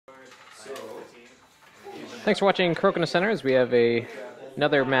Thanks for watching Crokinole Centers. We have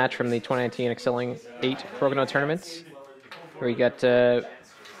another match from the 2019 Excelling 8 Crokinole tournaments, where we got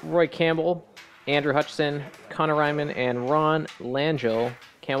Roy Campbell, Andrew Hutchinson, Connor Reinman, and Ron Langill.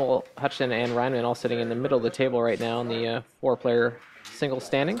 Campbell, Hutchinson, and Reinman all sitting in the middle of the table right now in the four-player single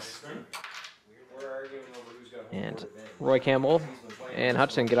standings. And Roy Campbell and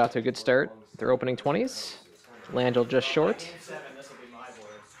Hutchinson get off to a good start. Their opening 20s. Langill just short.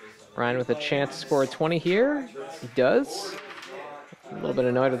 Ryan with a chance to score 20 here. He does. A little bit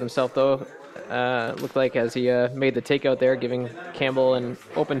annoyed with himself, though. Looked like as he made the takeout there, giving Campbell an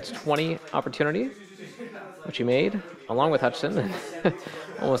open 20 opportunity, which he made, along with Hutchinson.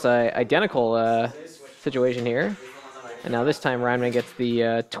 Almost an identical situation here. And now this time Reinman gets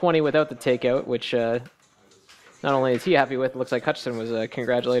the 20 without the takeout, which not only is he happy with, it looks like Hutchinson was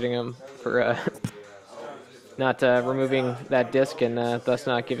congratulating him for not removing that disc and thus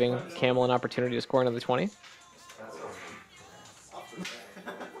not giving Campbell an opportunity to score another 20.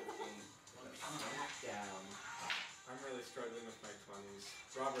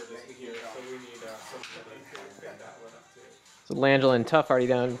 So Langill and Tuff already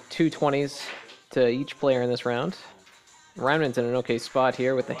down 2 20s to each player in this round. Reinman's in an okay spot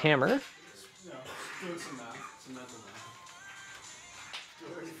here with the hammer.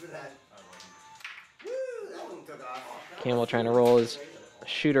 Campbell trying to roll his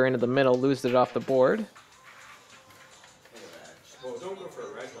shooter into the middle, loses it off the board.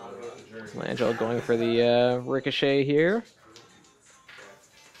 Langill going for the ricochet here.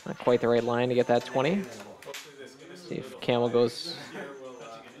 Not quite the right line to get that 20. See if Campbell goes.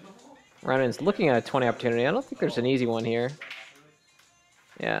 Reinman's looking at a 20 opportunity. I don't think there's an easy one here.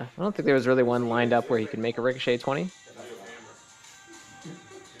 Yeah, I don't think there was really one lined up where he could make a ricochet 20.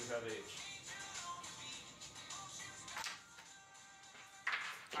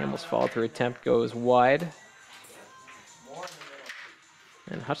 Campbell's follow-through attempt goes wide.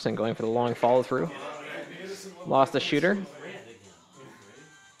 And Hutchinson going for the long follow-through. Lost the shooter.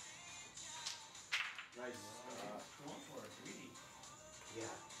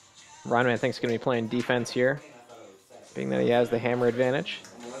 Reinman, I think, is going to be playing defense here, being that he has the hammer advantage.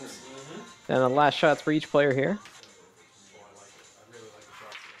 Then the last shots for each player here.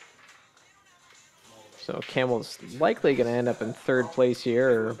 So Campbell's likely going to end up in third place here,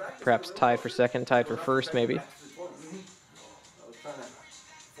 or perhaps tied for second, tied for first maybe.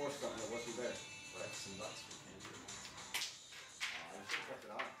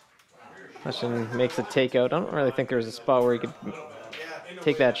 Hutchinson makes a takeout. I don't really think there was a spot where he could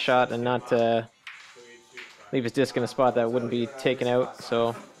take that shot and not leave his disc in a spot that wouldn't be taken out.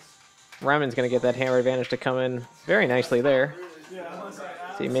 So Reinman's going to get that hammer advantage to come in very nicely there.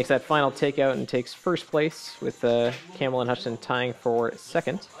 So he makes that final takeout and takes first place, with Campbell and Hutchinson tying for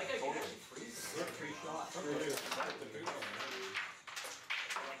second.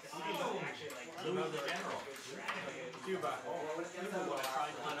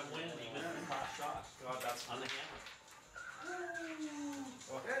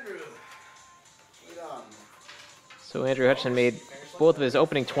 So Andrew Hutchinson made both of his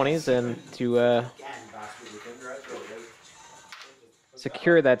opening 20s and to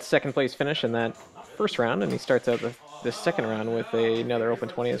secure that second place finish in that first round, and he starts out the second round with another open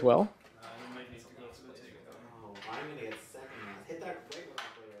 20 as well.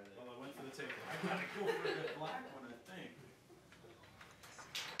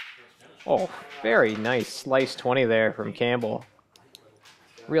 Oh, very nice slice 20 there from Campbell.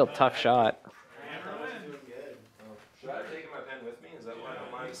 Real tough shot. Should I have taken my pen with me? Is that why I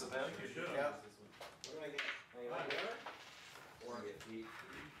don't minus the pen? Yeah.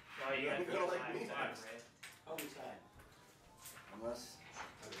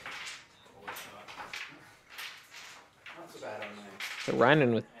 So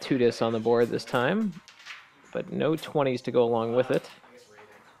Reinman with 2 discs on the board this time, but no 20s to go along with it.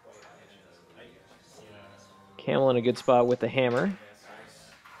 Campbell in a good spot with the hammer.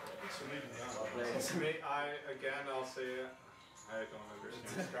 I'll say it. I don't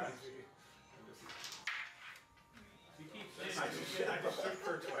understand strategy. I just shoot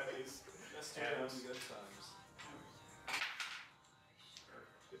for 20s.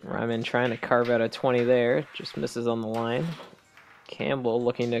 Reinman trying to carve out a 20 there, just misses on the line. Campbell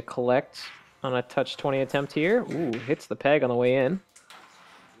looking to collect on a touch 20 attempt here. Ooh, hits the peg on the way in.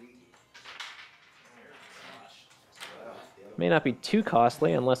 May not be too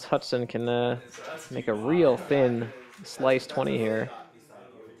costly unless Hutchinson can make a real thin slice 20 here.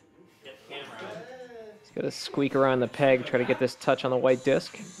 He's got to squeak around the peg, try to get this touch on the white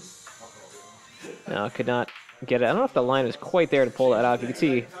disc. No, could not get it. I don't know if the line is quite there to pull that off. You can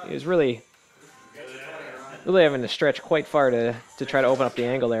see it was really Really having to stretch quite far to try to open up the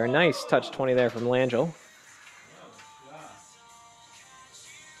angle there. Nice touch 20 there from Langill.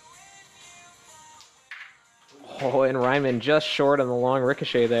 Oh, and Reinman just short on the long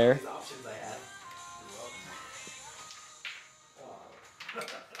ricochet there.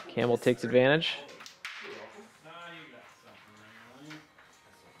 Campbell takes advantage.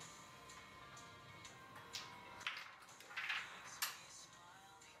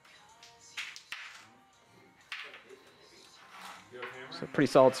 So pretty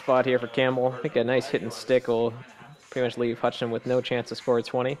solid spot here for Campbell. I think a nice hit and stick will pretty much leave Hutchinson with no chance to score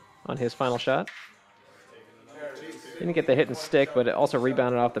 20 on his final shot. Didn't get the hit and stick, but it also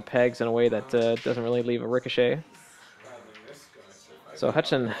rebounded off the pegs in a way that doesn't really leave a ricochet. So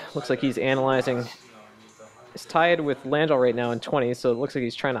Hutchinson looks like he's analyzing. He's tied with Langill right now in 20, so it looks like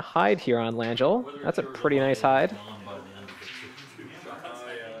he's trying to hide here on Langill. That's a pretty nice hide.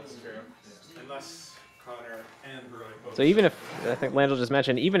 So even if, I think Langill just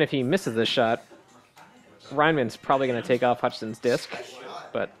mentioned, even if he misses this shot, Reinman's probably going to take off Hutchinson's disc,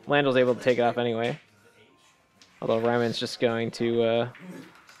 but Langill's able to take it off anyway. Although Reinman's just going to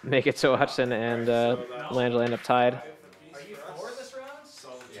make it so Hutchinson and Langill end up tied.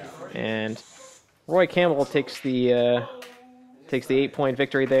 And Roy Campbell takes the 8-point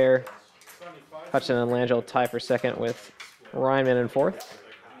victory there. Hutchinson and Langill tie for second with Reinman in fourth.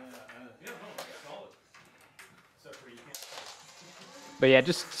 But yeah,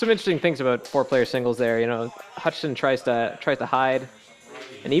 just some interesting things about four-player singles there. You know, Hutchinson tries to hide,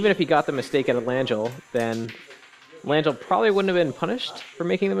 and even if he got the mistake out of Langill, then Langill probably wouldn't have been punished for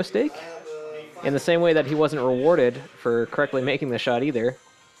making the mistake, in the same way that he wasn't rewarded for correctly making the shot either,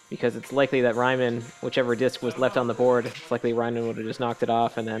 because it's likely that Reinman, whichever disc was left on the board, it's likely Reinman would have just knocked it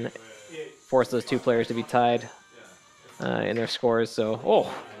off and then forced those two players to be tied in their scores. So,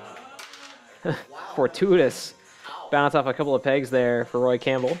 oh, fortuitous bounce off a couple of pegs there for Roy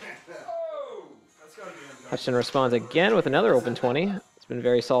Campbell. Hutchinson responds again with another open 20. It's been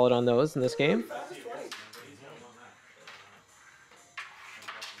very solid on those in this game.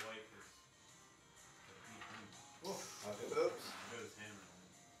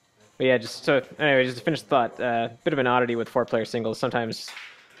 But yeah, just so anyway, just to finish the thought, bit of an oddity with four-player singles. Sometimes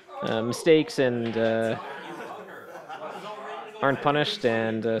mistakes and aren't punished,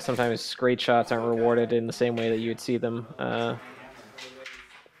 and sometimes great shots aren't rewarded in the same way that you would see them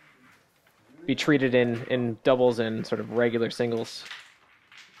be treated in doubles and sort of regular singles.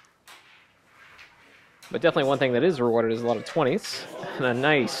 But definitely one thing that is rewarded is a lot of 20s. And a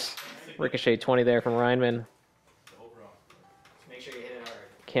nice ricochet 20 there from Reinman.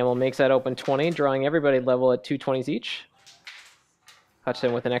 Campbell makes that open 20, drawing everybody level at 2 20s each.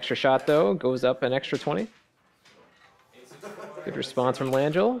 Hutchinson with an extra shot, though, goes up an extra 20. Good response from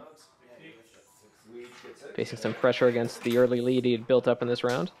Langill. Facing some pressure against the early lead he had built up in this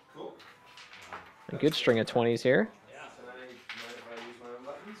round. A good string of 20s here.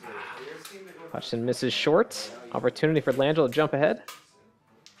 Hutchinson misses short. Opportunity for Langill to jump ahead.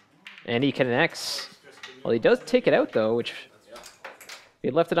 And he connects. Well, he does take it out, though, which... if he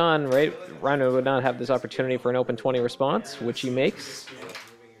left it on, right, Reinman would not have this opportunity for an open 20 response, which he makes.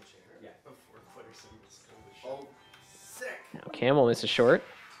 Now Campbell misses short.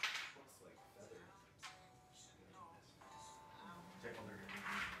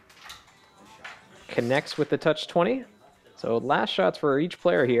 Connects with the touch 20. So last shots for each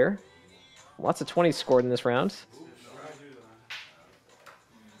player here. Lots of 20s scored in this round.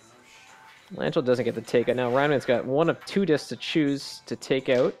 Langill doesn't get the takeout. Now Reinman's got one of 2 discs to choose to take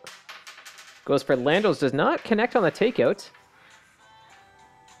out. Goes for Langill's, does not connect on the takeout.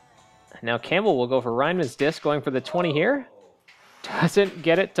 Now Campbell will go for Reinman's disc, going for the 20 here. Doesn't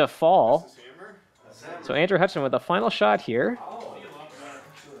get it to fall. So Andrew Hutchinson with the final shot here.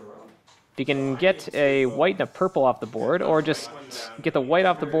 If he can get a white and a purple off the board, or just get the white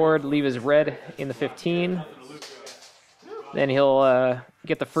off the board, leave his red in the 15, then he'll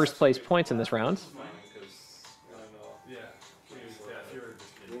get the first place points in this round.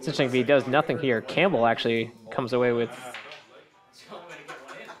 It's interesting if he does nothing here. Campbell actually comes away with...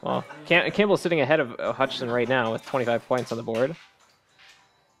 well, Campbell's sitting ahead of Hutchinson right now with 25 points on the board.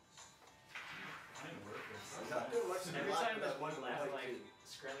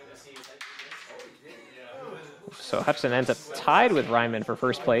 So Hutchinson ends up tied with Reinman for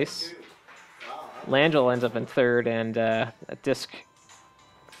first place. Langill ends up in third, and a disc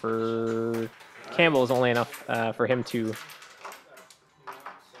for Campbell is only enough for him to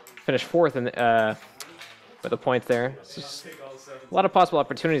finish fourth in, with the points there. So just a lot of possible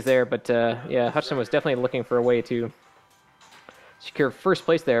opportunities there, but yeah, Hutchinson was definitely looking for a way to secure first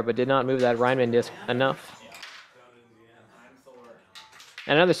place there, but did not move that Reinman disc enough.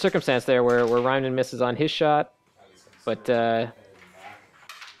 Another circumstance there where Reinman misses on his shot, but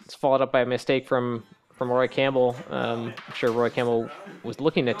it's followed up by a mistake from Roy Campbell. I'm sure Roy Campbell was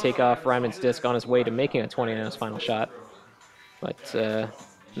looking to take off Reinman's disc on his way to making a 20 on his final shot, but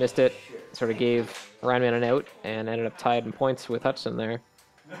missed it. Sort of gave Reinman an out and ended up tied in points with Hutchinson there.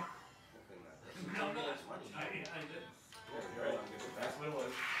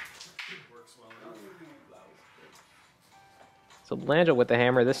 So Langill with the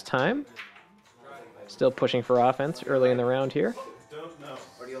hammer this time. Still pushing for offense early in the round here. Don't know.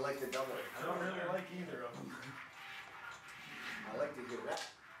 Or do you like the double? I don't really like either of them. I like to hear that.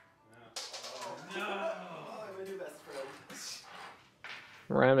 No. Oh, I'm a new best friend.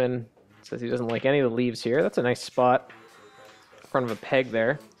 Reinman says he doesn't like any of the leaves here. That's a nice spot in front of a peg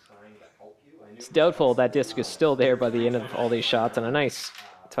there. It's doubtful that disc is still there by the end of all these shots, and a nice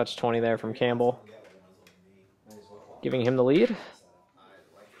touch 20 there from Campbell, giving him the lead.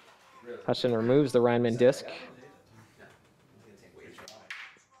 Hutchinson removes the Reinman disc.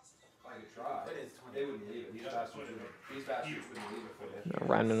 Now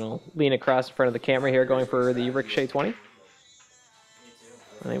Reinman will lean across in front of the camera here, going for the ricochet 20.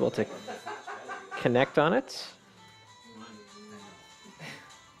 Unable to connect on it.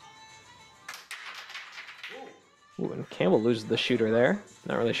 Ooh, and Campbell loses the shooter there.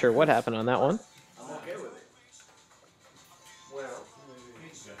 Not really sure what happened on that one. I'm okay with it. Well,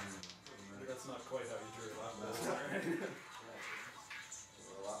 That's not quite how you drew it last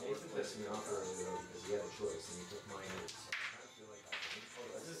Nathan pissed me off earlier though because he had a choice and he took mine.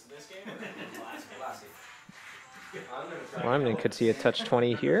 Is this game or last game? Reinman could see a touch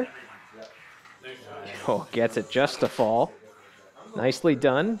 20 here. Oh, gets it just to fall. Nicely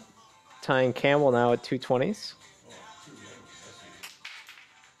done. Tying Campbell now at 220s.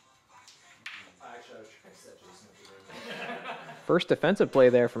 First defensive play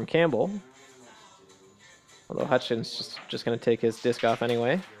there from Campbell. Although Hutchinson's just going to take his disc off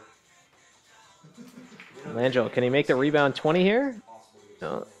anyway. Langill, can he make the rebound 20 here?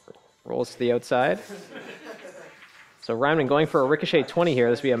 No. Rolls to the outside. So Reinman going for a ricochet 20 here.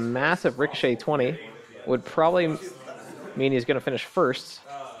 This would be a massive ricochet 20. Would probably mean he's going to finish first.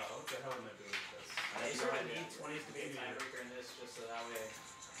 What the hell am I doing with this? I need 20s to be a tiebreaker in this, just so that way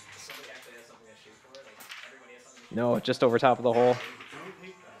somebody actually has something to shoot for. Like everybody has something to shoot No, just over top of the hole.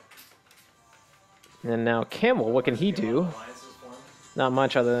 And now Campbell, what can he do? alliances for him. Not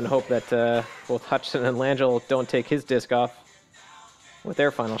much other than hope that both Hutchinson and Langill don't take his disc off with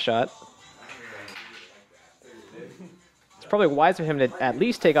their final shot. It's probably wise for him to at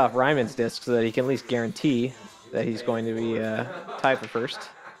least take off Reinman's disc so that he can at least guarantee that he's going to be tied for first.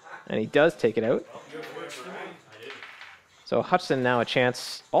 And he does take it out. So Hutchinson now a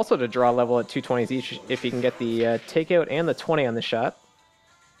chance also to draw level at 220s each if he can get the takeout and the 20 on the shot.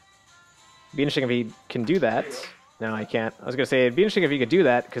 Be interesting if he can do that. No, I can't. I was going to say it'd be interesting if he could do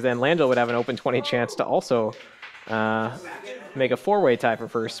that, because then Langill would have an open 20 chance to also make a four-way tie for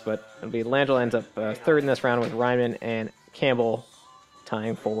first, but it'll be Langill ends up third in this round with Reinman and Campbell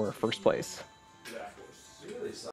tying for first place.